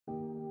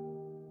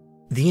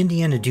The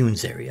Indiana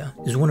Dunes area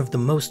is one of the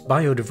most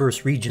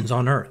biodiverse regions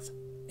on Earth,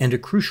 and a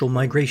crucial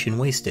migration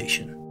way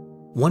station.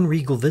 One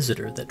regal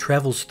visitor that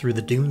travels through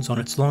the dunes on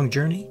its long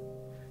journey?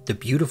 The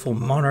beautiful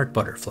monarch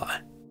butterfly.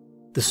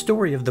 The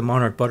story of the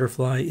monarch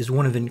butterfly is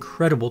one of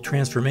incredible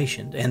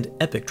transformation and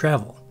epic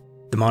travel.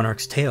 The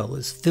monarch's tale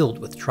is filled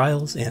with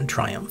trials and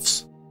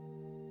triumphs.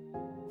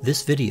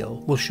 This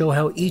video will show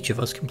how each of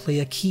us can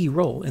play a key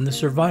role in the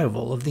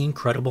survival of the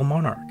incredible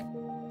monarch.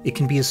 It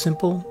can be as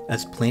simple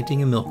as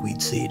planting a milkweed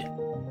seed.